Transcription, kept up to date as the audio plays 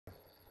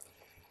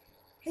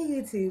Hey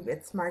YouTube,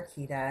 it's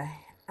Marquita.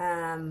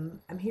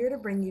 I'm here to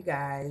bring you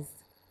guys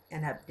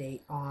an update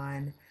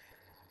on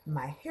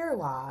my hair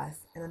loss,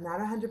 and I'm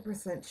not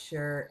 100%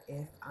 sure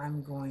if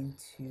I'm going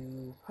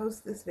to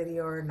post this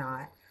video or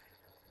not,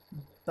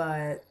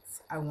 but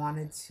I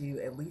wanted to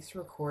at least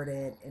record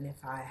it, and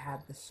if I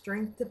had the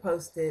strength to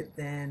post it,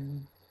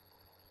 then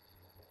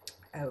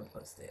I would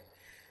post it.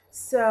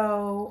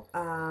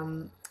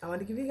 I want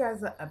to give you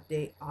guys an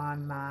update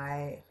on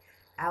my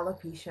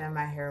alopecia and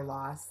my hair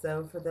loss.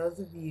 So, for those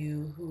of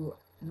you who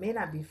may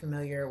not be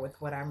familiar with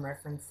what I'm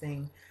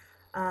referencing,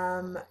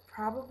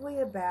 probably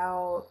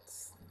about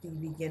the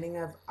beginning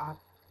of,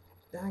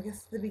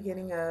 the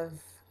beginning of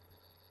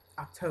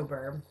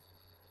October,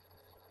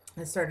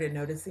 I started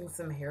noticing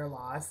some hair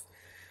loss.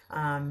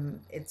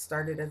 It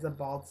started as a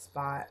bald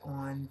spot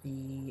on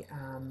the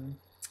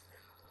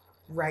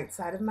right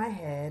side of my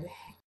head,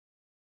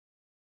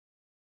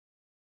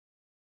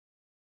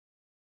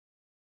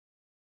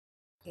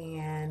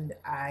 and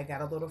I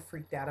got a little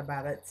freaked out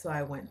about it. So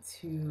I went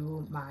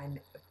to my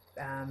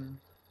um,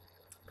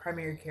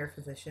 primary care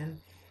physician,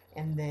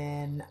 and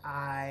then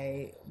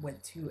I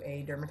went to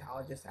a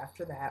dermatologist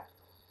after that.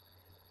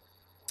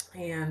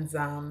 And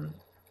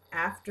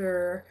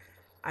after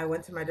I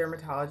went to my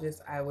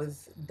dermatologist, I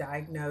was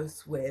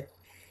diagnosed with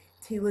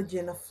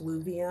telogen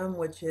effluvium,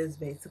 which is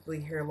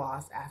basically hair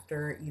loss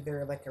after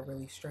either like a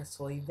really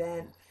stressful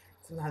event.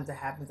 Sometimes it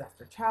happens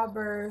after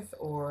childbirth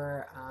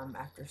or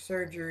after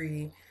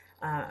surgery.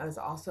 I was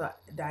also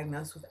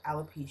diagnosed with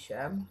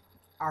alopecia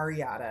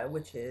areata,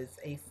 which is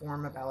a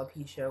form of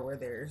alopecia where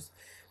there's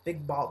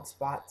big bald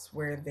spots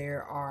where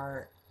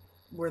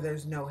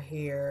there's no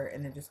hair,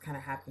 and it just kind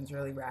of happens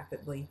really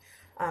rapidly.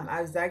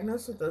 I was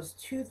diagnosed with those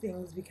two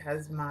things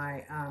because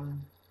my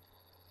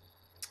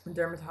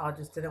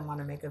dermatologist didn't want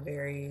to make a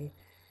very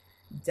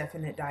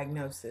definite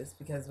diagnosis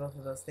because both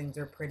of those things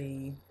are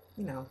pretty,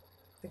 you know,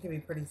 they can be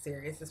pretty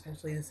serious,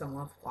 especially to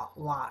someone with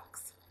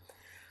locks.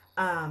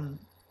 Um,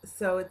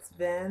 so it's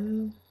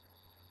been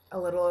a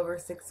little over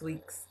 6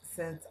 weeks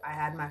since I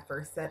had my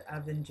first set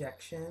of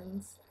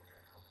injections.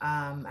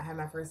 I had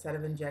my first set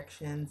of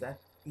injections at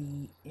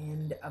the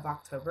end of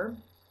October.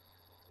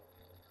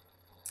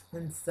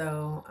 And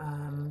so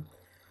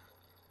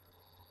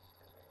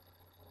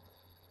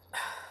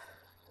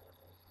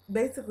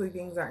basically,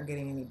 things aren't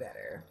getting any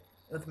better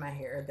with my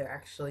hair. They're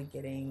actually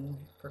getting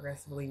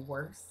progressively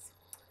worse.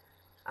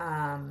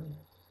 Um,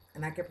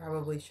 and I could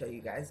probably show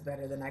you guys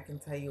better than I can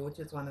tell you, which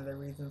is one of the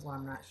reasons why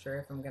I'm not sure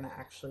if I'm going to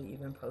actually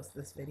even post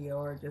this video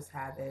or just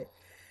have it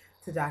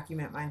to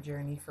document my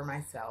journey for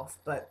myself.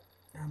 But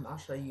I'll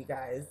show you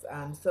guys.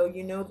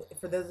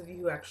 For those of you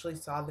who actually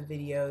saw the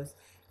videos,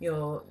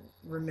 you'll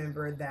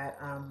remember that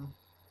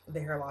the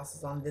hair loss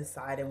is on this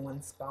side in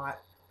one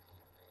spot.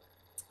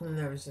 And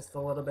there was just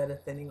a little bit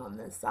of thinning on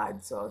this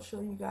side. So I'll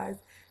show you guys.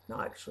 And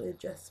I'll actually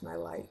adjust my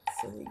light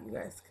so that you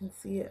guys can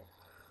see it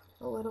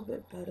a little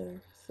bit better.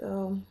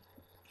 So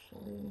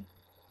actually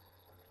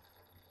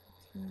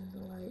turn the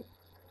light.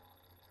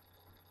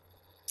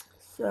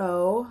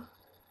 So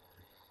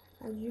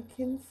as you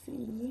can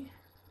see,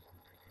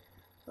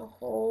 the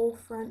whole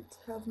front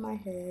of my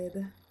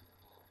head,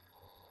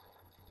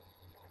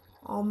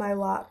 all my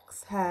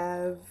locks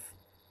have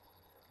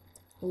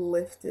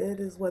lifted,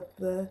 is what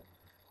the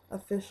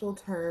official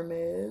term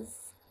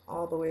is,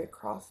 all the way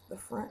across the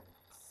front.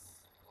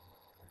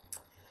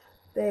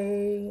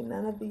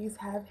 None of these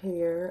have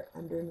hair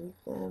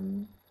underneath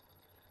them.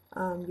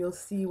 You'll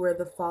see where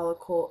the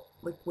follicle,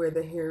 like where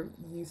the hair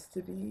used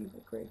to be,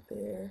 like right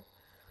there.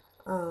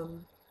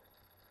 And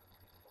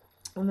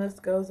this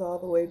goes all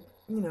the way,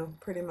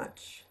 pretty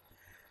much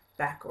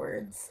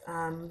backwards.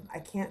 I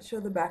can't show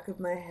the back of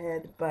my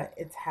head, but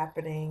it's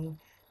happening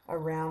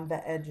around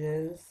the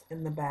edges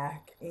in the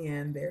back,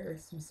 and there are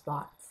some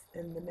spots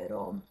in the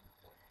middle.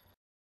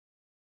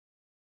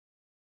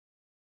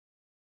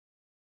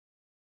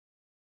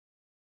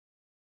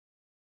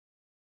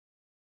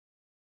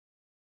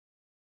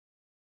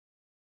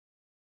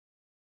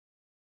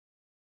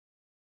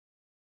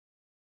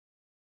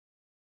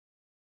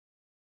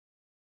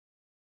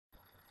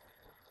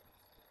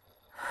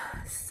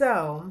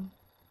 So,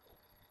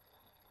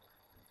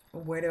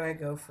 where do I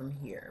go from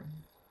here?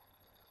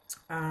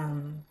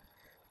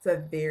 It's a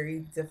very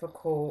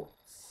difficult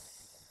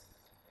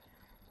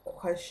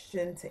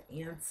question to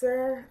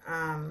answer.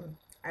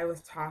 I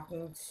was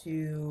talking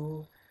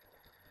to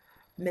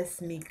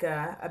Miss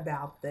Mika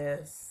about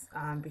this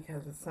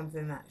because it's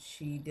something that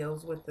she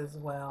deals with as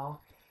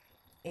well.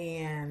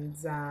 And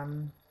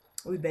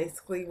we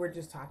basically were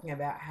just talking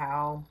about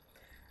how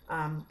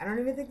I don't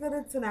even think that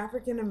it's an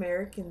African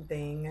American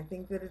thing. I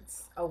think that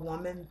it's a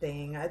woman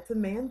thing. It's a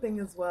man thing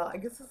as well. I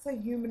guess it's a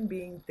human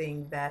being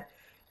thing that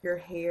your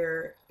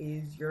hair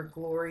is your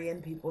glory,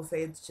 and people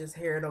say it's just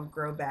hair, it'll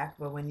grow back.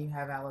 But when you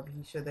have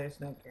alopecia, there's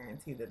no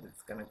guarantee that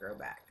it's going to grow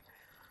back.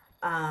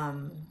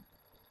 Um,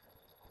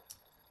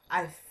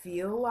 I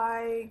feel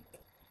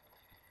like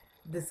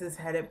this is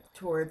headed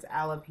towards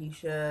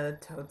alopecia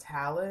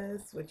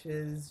totalis, which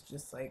is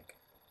just like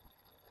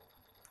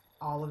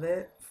all of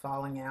it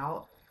falling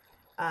out.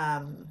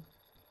 I'm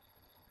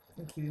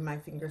keeping my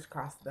fingers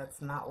crossed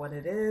that's not what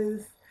it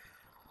is,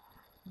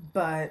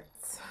 but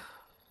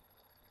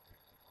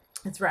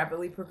it's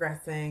rapidly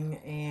progressing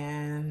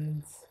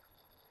and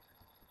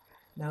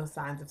no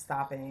signs of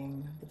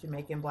stopping. The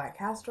Jamaican black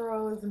castor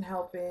oil isn't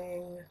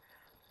helping.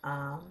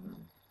 Um,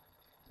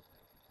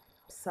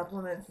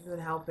 Supplements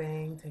isn't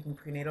helping. Taking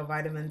prenatal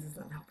vitamins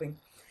isn't helping.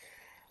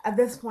 At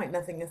this point,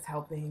 nothing is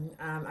helping.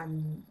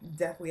 I'm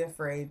deathly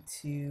afraid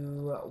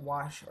to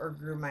wash or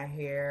groom my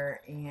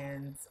hair,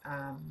 and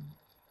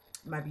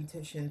my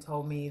beautician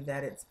told me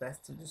that it's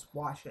best to just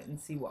wash it and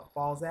see what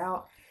falls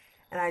out.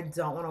 And I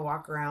don't want to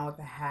walk around with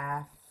a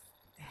half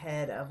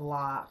head of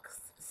locks.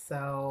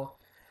 So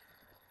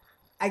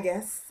I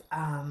guess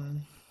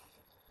the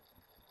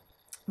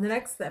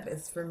next step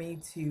is for me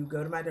to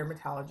go to my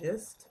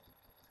dermatologist,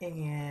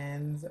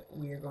 and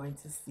we are going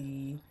to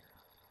see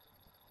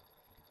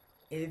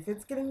if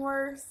it's getting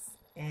worse.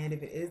 And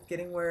if it is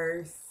getting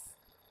worse,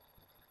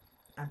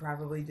 I'm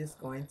probably just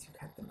going to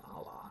cut them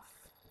all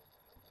off.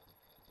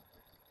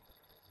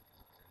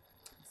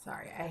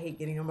 Sorry, I hate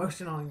getting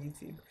emotional on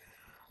YouTube.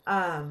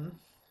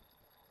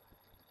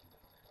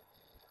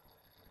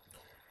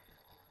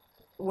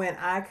 When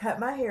I cut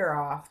my hair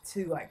off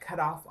to like cut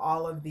off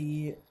all of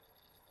the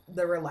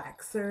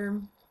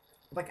relaxer,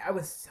 like I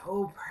was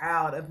so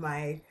proud of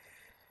my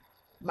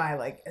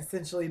like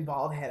essentially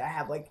bald head. I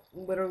had like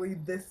literally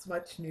this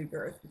much new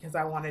growth because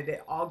I wanted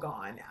it all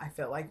gone. I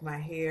felt like my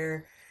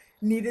hair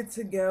needed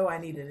to go. I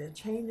needed a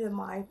change in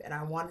life and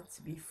I wanted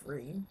to be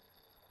free.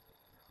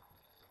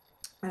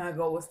 And my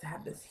goal was to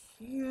have this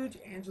huge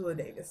Angela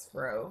Davis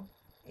fro.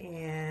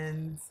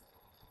 And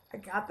I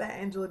got that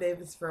Angela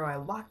Davis fro. I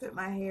locked up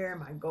my hair.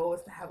 My goal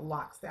was to have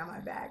locks down my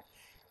back.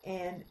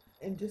 And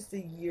in just a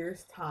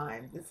year's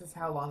time, this is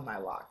how long my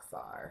locks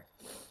are.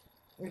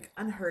 Like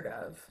unheard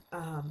of.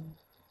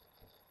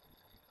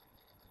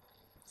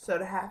 So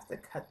to have to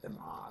cut them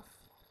off.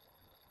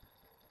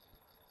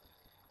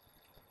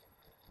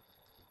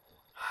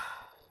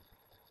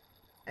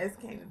 I just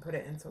can't even put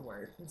it into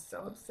words. I'm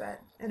so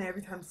upset. And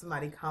every time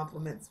somebody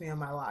compliments me on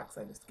my locks,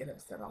 I just get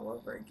upset all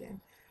over again.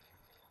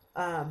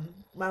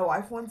 My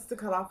wife wants to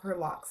cut off her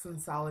locks in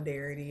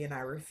solidarity, and I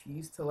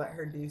refuse to let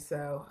her do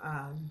so.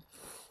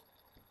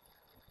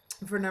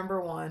 For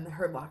number one,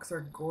 her locks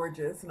are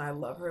gorgeous, and I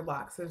love her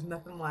locks. There's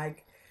nothing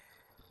like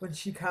when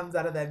she comes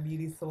out of that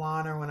beauty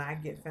salon or when I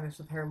get finished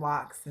with her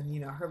locks, and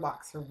her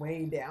locks are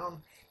way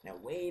down,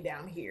 way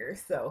down here.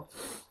 So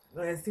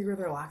when I see her with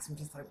her locks, I'm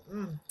just like,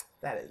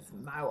 that is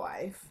my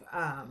wife.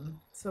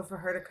 So for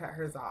her to cut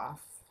hers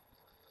off,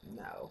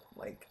 no,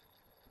 like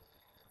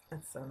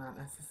that's so not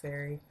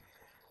necessary.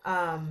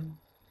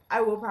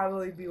 I will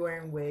probably be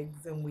wearing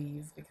wigs and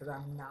weaves because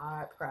I'm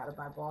not proud of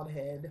my bald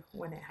head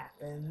when it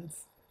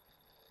happens.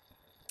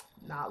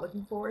 Not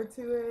looking forward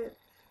to it.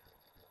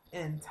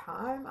 In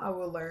time, I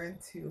will learn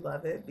to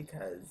love it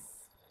because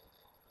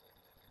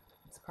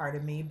it's part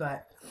of me.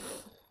 But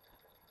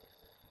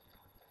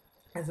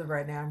as of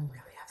right now, I'm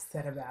really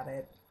upset about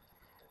it.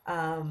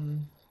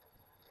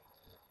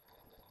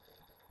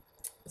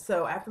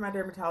 So after my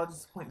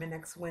dermatologist appointment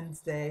next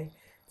Wednesday,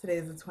 today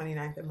is the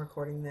 29th, I'm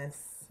recording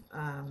this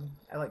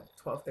at like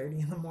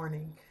 12:30 in the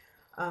morning.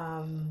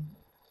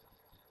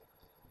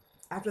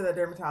 After the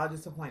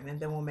dermatologist appointment,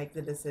 then we'll make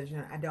the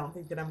decision. I don't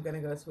think that I'm going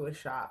to go to a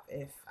shop.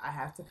 If I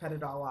have to cut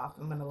it all off,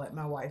 I'm going to let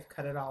my wife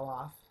cut it all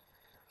off.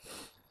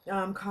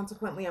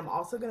 Consequently, I'm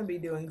also going to be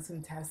doing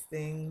some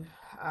testing.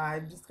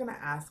 I'm just going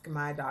to ask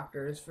my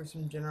doctors for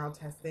some general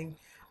testing.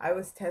 I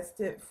was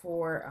tested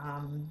for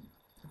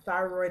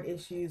thyroid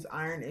issues,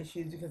 iron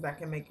issues, because that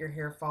can make your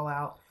hair fall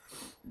out.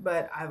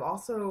 But I've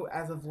also,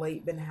 as of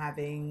late, been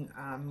having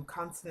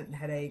constant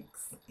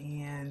headaches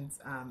and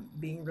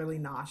being really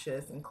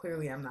nauseous. And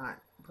clearly, I'm not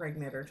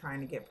pregnant or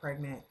trying to get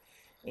pregnant.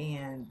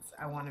 And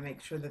I want to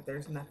make sure that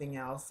there's nothing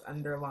else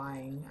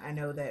underlying. I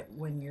know that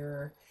when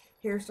your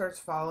hair starts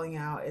falling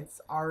out,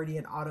 it's already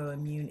an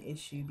autoimmune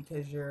issue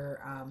because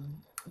your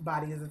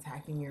body is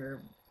attacking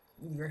your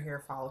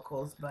hair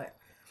follicles. But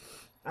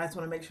I just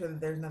want to make sure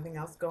that there's nothing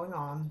else going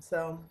on.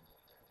 So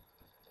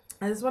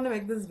I just want to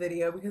make this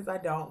video because I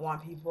don't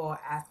want people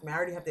asking me. I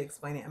already have to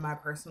explain it in my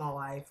personal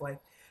life, like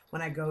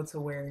when I go to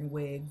wearing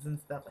wigs and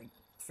stuff, like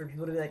for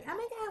people to be like, oh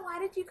my God, why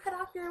did you cut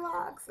off your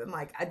locks? And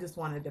like, I just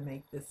wanted to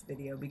make this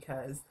video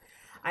because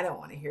I don't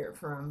want to hear it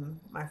from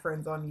my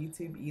friends on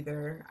YouTube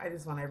either. I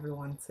just want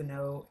everyone to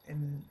know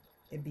and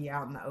it be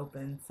out in the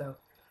open. So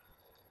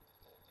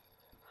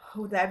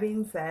with that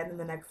being said, in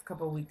the next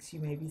couple of weeks, you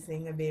may be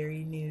seeing a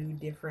very new,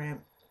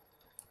 different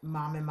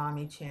mom and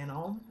mommy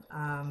channel.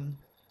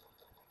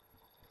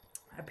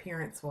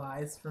 Appearance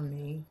wise for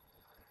me.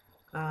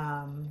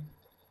 I'm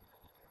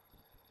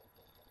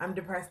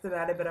depressed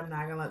about it, but I'm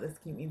not gonna let this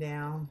keep me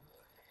down.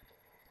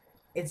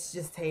 It's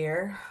just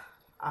hair.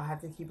 I'll have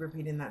to keep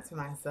repeating that to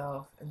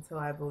myself until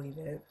I believe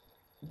it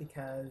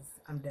because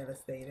I'm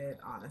devastated,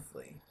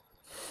 honestly.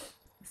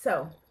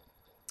 So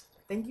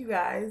thank you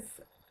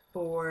guys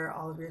for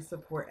all of your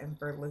support and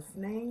for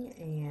listening.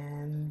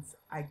 And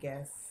I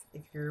guess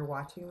if you're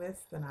watching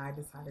this, then I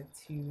decided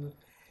to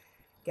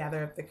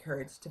gather up the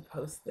courage to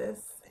post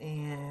this.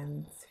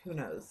 And who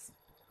knows,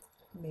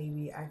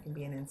 maybe I can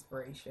be an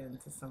inspiration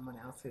to someone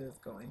else who is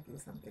going through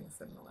something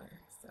similar.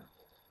 So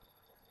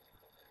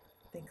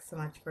thanks so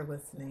much for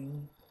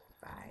listening.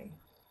 Bye.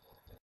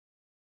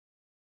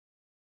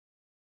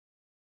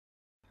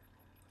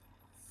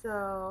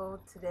 So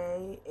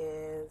today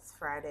is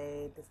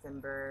Friday,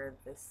 December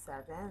the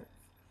 7th.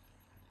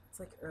 It's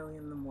like early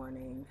in the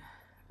morning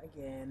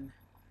again.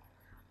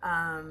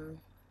 Um,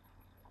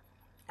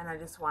 and I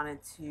just wanted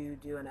to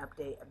do an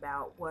update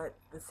about what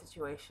the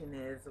situation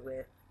is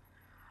with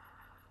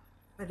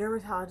my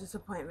dermatologist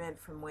appointment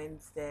from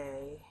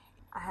Wednesday.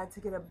 I had to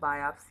get a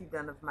biopsy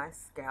done of my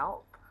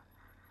scalp.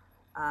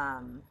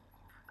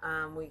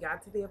 We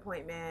got to the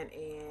appointment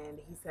and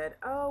he said,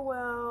 "Oh,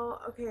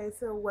 well, okay,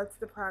 so what's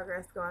the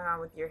progress going on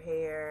with your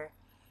hair?"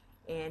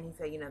 And he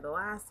said, "The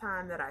last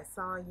time that I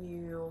saw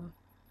you,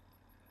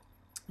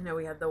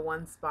 we had the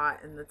one spot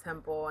in the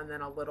temple and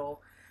then a little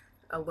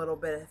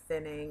bit of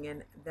thinning,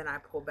 and then I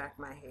pulled back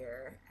my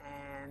hair.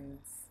 And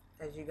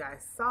as you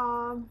guys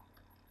saw,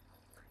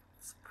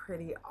 it's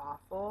pretty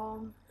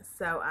awful."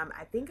 So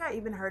I think I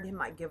even heard him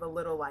like give a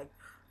little like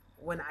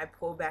when I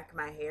pull back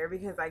my hair,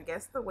 because I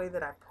guess the way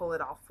that I pull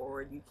it all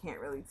forward, you can't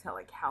really tell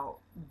like how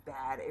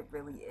bad it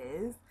really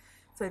is.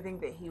 So I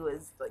think that he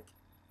was like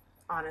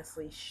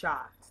honestly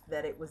shocked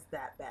that it was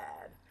that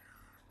bad.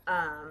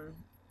 Um,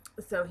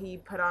 so he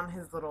put on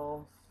his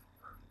little,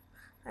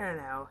 I don't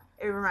know,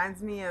 it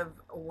reminds me of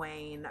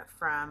Wayne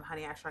from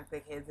Honey I Shrunk the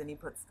Kids, and he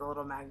puts the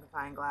little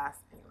magnifying glass.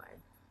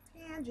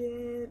 Anyway,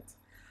 tangent.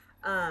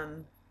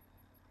 Um,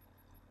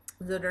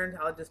 the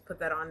dermatologist put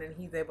that on, and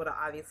he's able to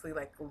obviously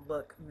like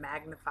look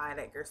magnified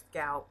at your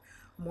scalp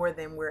more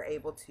than we're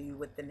able to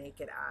with the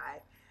naked eye.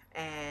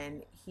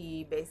 And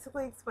he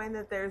basically explained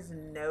that there's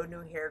no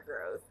new hair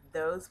growth.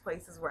 Those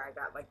places where I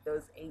got like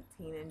those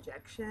 18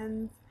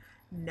 injections,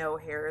 no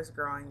hair is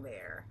growing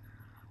there.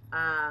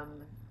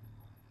 Um,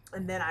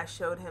 and then I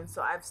showed him,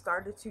 so I've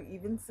started to,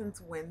 even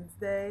since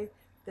Wednesday,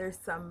 there's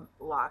some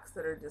locks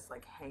that are just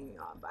like hanging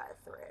on by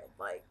a thread.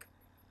 Like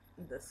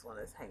this one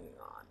is hanging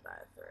on by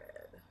a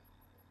thread.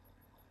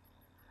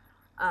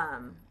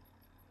 Um,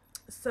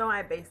 so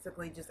I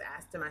basically just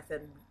asked him, I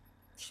said,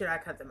 should I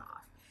cut them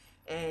off?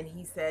 And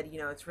he said,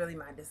 it's really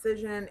my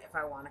decision if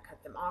I want to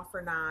cut them off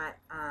or not.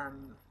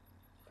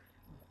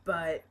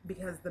 But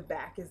because the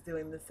back is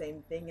doing the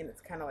same thing and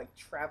it's kind of like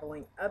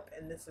traveling up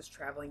and this is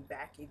traveling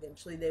back,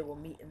 eventually they will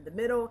meet in the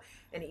middle,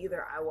 and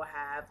either I will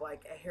have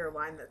like a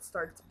hairline that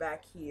starts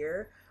back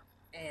here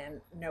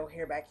and no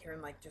hair back here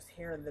and like just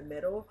hair in the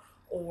middle,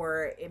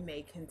 or it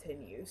may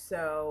continue.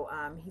 So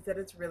he said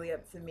it's really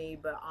up to me,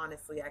 but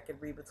honestly I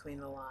could read between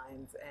the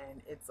lines,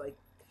 and it's like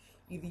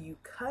either you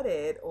cut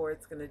it or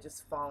it's gonna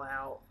just fall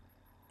out,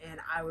 and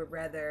I would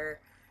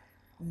rather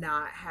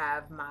not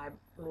have my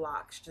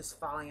locks just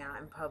falling out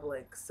in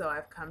public. So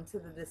I've come to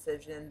the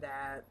decision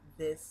that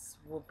this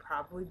will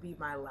probably be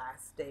my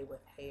last day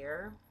with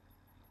hair.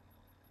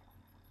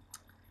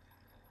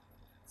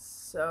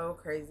 So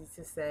crazy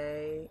to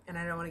say, and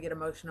I don't want to get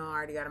emotional. I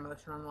already got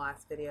emotional in the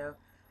last video,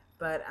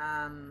 but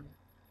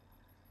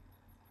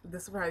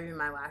this will probably be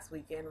my last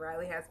weekend.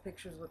 Riley has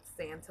pictures with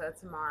Santa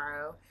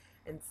tomorrow,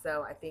 and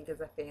so I think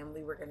as a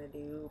family we're gonna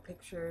do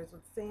pictures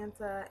with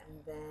Santa,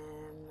 and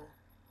then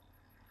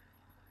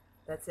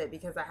that's it,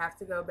 because I have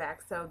to go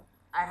back. So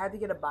I had to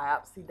get a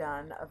biopsy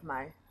done of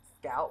my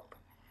scalp,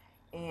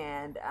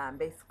 and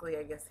basically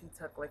I guess he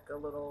took like a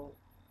little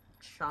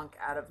chunk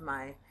out of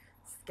my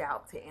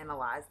scalp to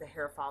analyze the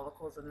hair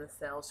follicles and the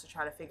cells to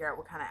try to figure out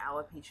what kind of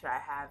alopecia I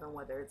have and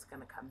whether it's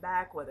going to come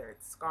back, whether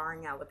it's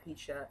scarring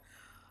alopecia,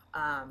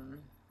 um,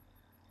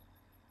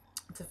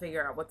 to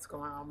figure out what's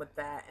going on with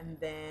that. And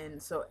then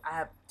so I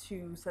have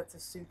 2 sets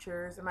of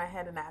sutures in my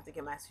head, and I have to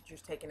get my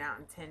sutures taken out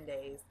in 10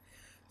 days.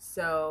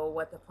 So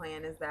what the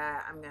plan is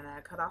that I'm going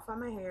to cut off all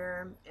my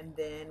hair, and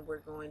then we're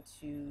going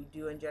to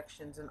do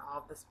injections in all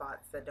of the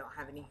spots that don't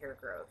have any hair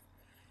growth.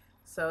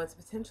 So it's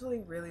potentially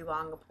really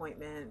long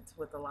appointment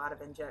with a lot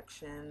of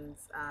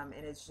injections, and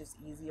it's just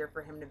easier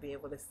for him to be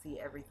able to see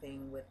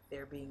everything with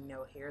there being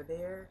no hair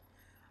there.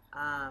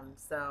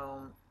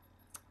 So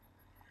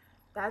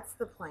that's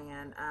the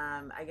plan.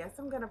 I guess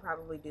I'm going to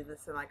probably do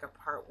this in like a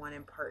part 1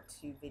 and part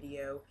 2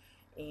 video,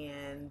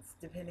 and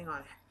depending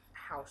on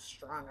how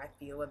strong I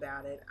feel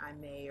about it, I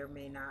may or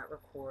may not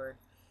record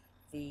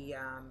the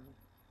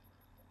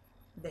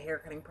hair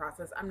cutting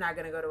process. I'm not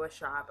going to go to a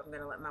shop. I'm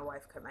going to let my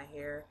wife cut my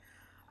hair.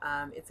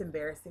 It's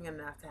embarrassing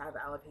enough to have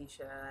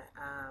alopecia.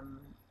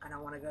 I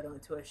don't want to go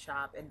into a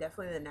shop, and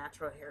definitely the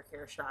natural hair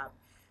care shop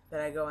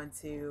that I go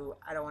into,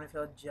 I don't want to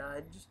feel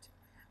judged.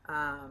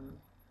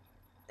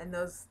 And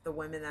the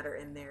women that are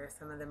in there,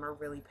 some of them are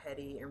really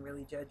petty and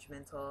really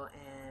judgmental,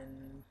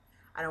 and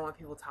I don't want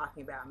people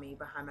talking about me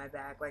behind my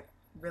back. Like,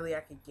 really, I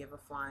could give a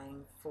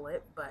flying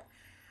flip, but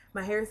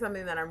my hair is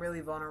something that I'm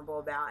really vulnerable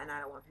about, and I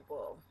don't want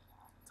people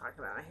talking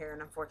about my hair,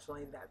 and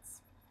unfortunately,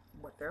 that's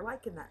what they're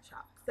like in that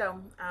shop.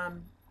 So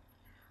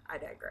I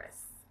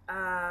digress.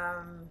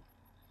 Um,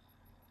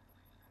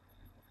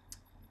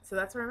 so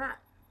that's where I'm at.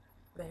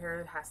 The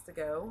hair has to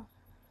go,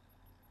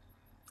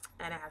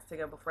 and it has to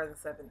go before the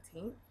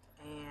 17th.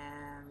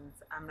 And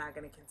I'm not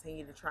going to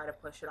continue to try to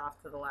push it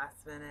off to the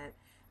last minute,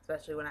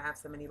 especially when I have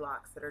so many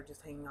locks that are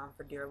just hanging on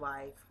for dear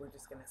life. We're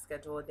just going to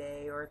schedule a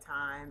day or a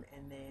time,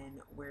 and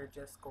then we're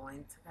just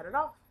going to cut it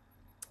off.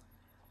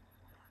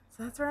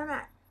 So that's where I'm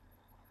at.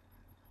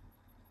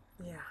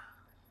 Yeah,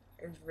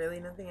 there's really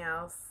nothing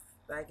else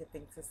that I could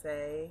think to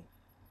say.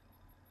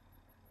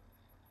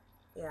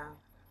 Yeah,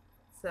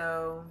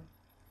 so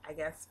I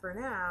guess for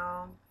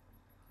now,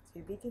 to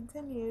be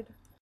continued.